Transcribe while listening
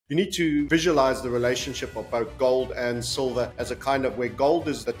You need to visualize the relationship of both gold and silver as a kind of where gold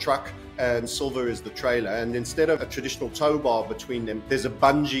is the truck and silver is the trailer. And instead of a traditional tow bar between them, there's a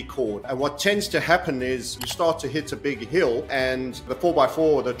bungee cord. And what tends to happen is you start to hit a big hill and the 4x4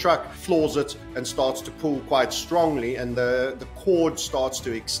 or the truck floors it and starts to pull quite strongly, and the cord starts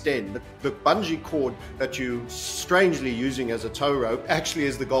to extend. The bungee cord that you strangely using as a tow rope actually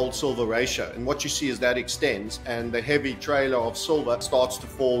is the gold-silver ratio. And what you see is that extends and the heavy trailer of silver starts to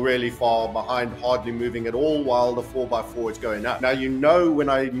fall really far behind, hardly moving at all, while the 4x4 is going up. Now, you know, when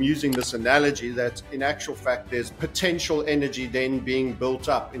I'm using this analogy, that in actual fact there's potential energy then being built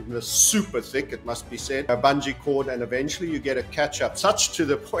up in the super thick, it must be said, a bungee cord, and eventually you get a catch up, such to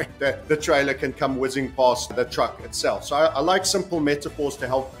the point that the trailer can come whizzing past the truck itself. So I like simple metaphors to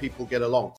help people get along.